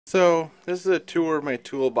So, this is a tour of my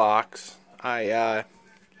toolbox. I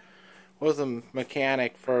was a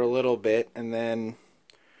mechanic for a little bit, and then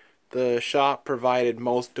the shop provided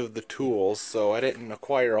most of the tools, so I didn't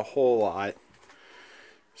acquire a whole lot.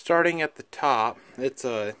 Starting at the top, it's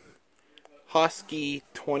a Husky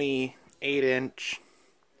 28-inch,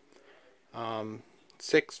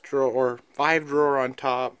 6-drawer, 5-drawer on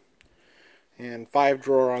top, and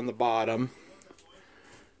 5-drawer on the bottom.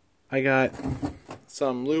 I got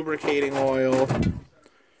some lubricating oil,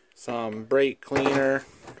 some brake cleaner,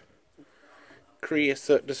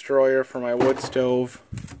 creosote destroyer for my wood stove,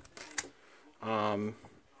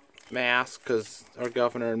 mask because our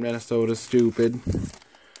governor in Minnesota is stupid,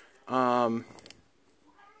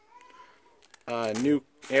 new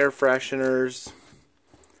air fresheners,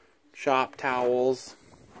 shop towels,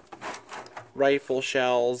 rifle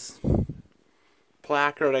shells,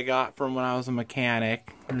 placard I got from when I was a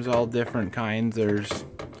mechanic. There's all different kinds. There's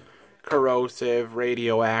corrosive,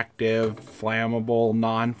 radioactive, flammable,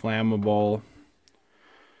 non-flammable.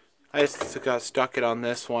 I just got stuck it on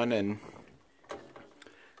this one, and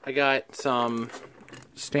I got some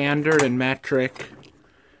standard and metric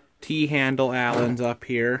T-handle Allens up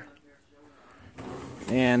here.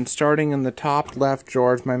 And starting in the top left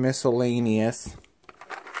drawer is my miscellaneous.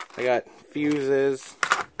 I got fuses,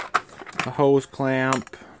 a hose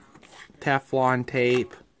clamp, Teflon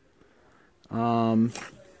tape, some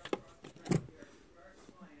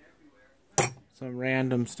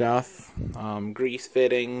random stuff, grease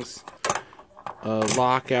fittings, a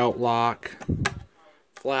lockout lock,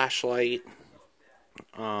 flashlight.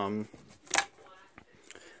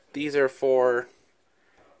 These are for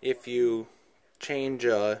if you change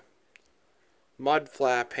a mud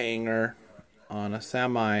flap hanger on a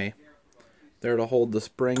semi, there to hold the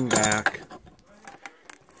spring back.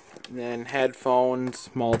 And then headphones,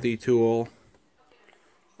 multi-tool,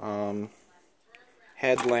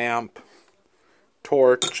 headlamp,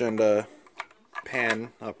 torch, and a pen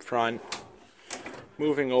up front.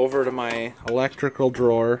 Moving over to my electrical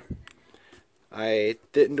drawer. I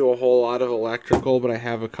didn't do a whole lot of electrical, but I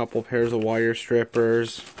have a couple pairs of wire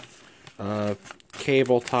strippers,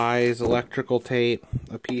 cable ties, electrical tape,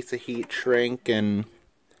 a piece of heat shrink, and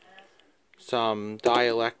some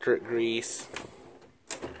dielectric grease.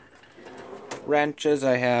 Wrenches,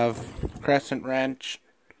 I have crescent wrench,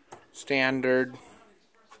 standard,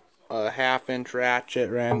 a 1/2-inch ratchet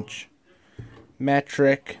wrench,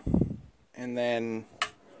 metric, and then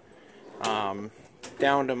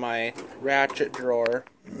down to my ratchet drawer.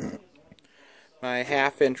 My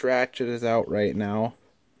 1/2-inch ratchet is out right now.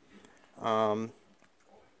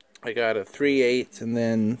 I got a 3/8, and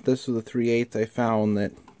then this was the 3/8 I found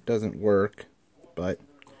that doesn't work, but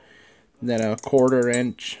then a 1/4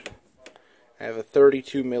 inch. I have a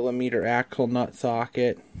 32mm axle nut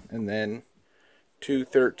socket, and then two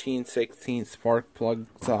 13/16 spark plug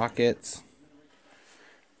sockets.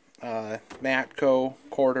 Matco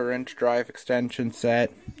 1/4 inch drive extension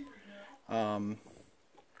set. I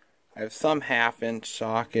have some 1/2 inch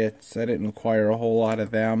sockets. I didn't acquire a whole lot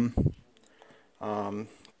of them.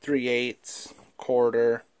 3/8,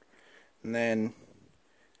 1/4, and then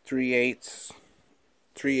 3/8,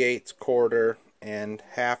 1/4, and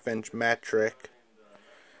 1/2-inch metric.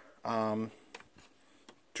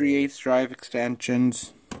 3/8 drive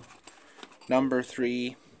extensions. Number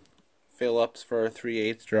 3 Phillips for a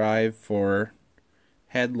 3/8 drive for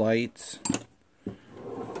headlights.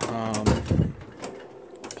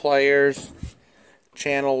 Pliers,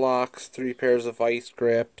 channel locks, 3 pairs of vice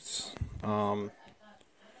grips. I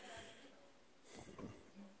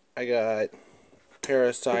got a pair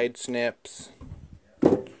of side snips,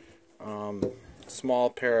 small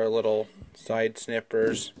pair of little side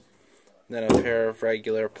snippers, then a pair of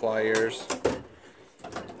regular pliers.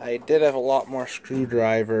 I did have a lot more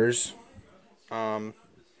screwdrivers. I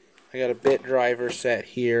got a bit driver set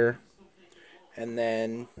here, and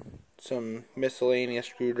then some miscellaneous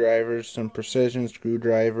screwdrivers, some precision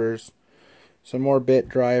screwdrivers, some more bit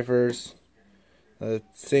drivers, a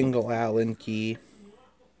single Allen key,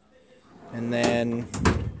 and then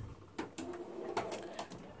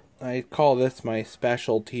I call this my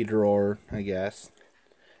specialty drawer, I guess.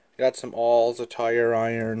 Got some awls, a tire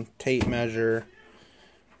iron, tape measure,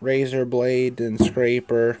 razor blade and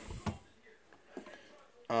scraper,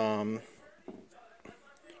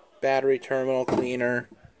 battery terminal cleaner,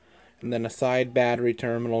 and then a side battery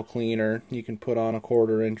terminal cleaner. You can put on a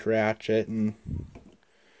 1/4 inch ratchet, and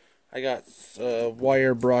I got a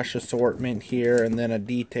wire brush assortment here, and then a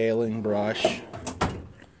detailing brush.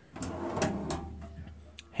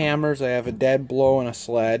 Hammers, I have a dead blow and a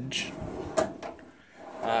sledge.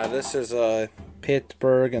 This is a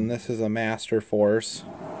Pittsburgh, and this is a Master Force.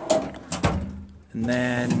 And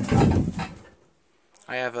then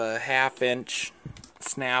I have a 1/2-inch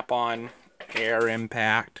snap-on air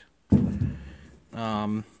impact.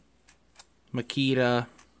 Makita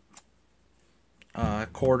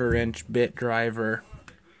 1/4-inch bit driver,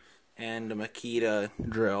 and a Makita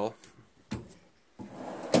drill.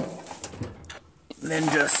 Then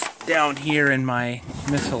just down here in my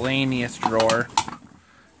miscellaneous drawer,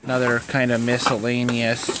 another kind of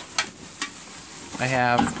miscellaneous, I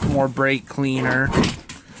have more brake cleaner,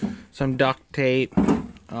 some duct tape,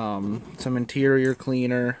 some interior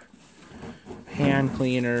cleaner, hand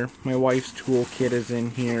cleaner, my wife's toolkit is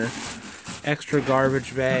in here, extra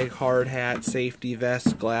garbage bag, hard hat, safety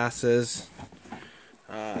vest, glasses,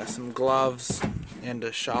 some gloves, and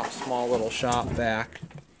a small little shop vac.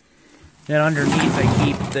 Then underneath I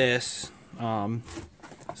keep this.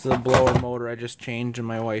 This is a blower motor I just changed in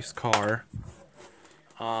my wife's car.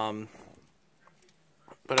 But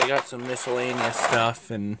I got some miscellaneous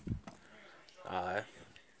stuff, and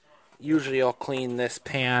usually I'll clean this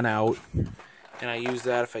pan out, and I use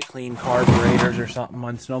that if I clean carburetors or something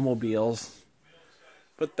on snowmobiles.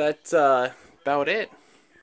 But that's about it.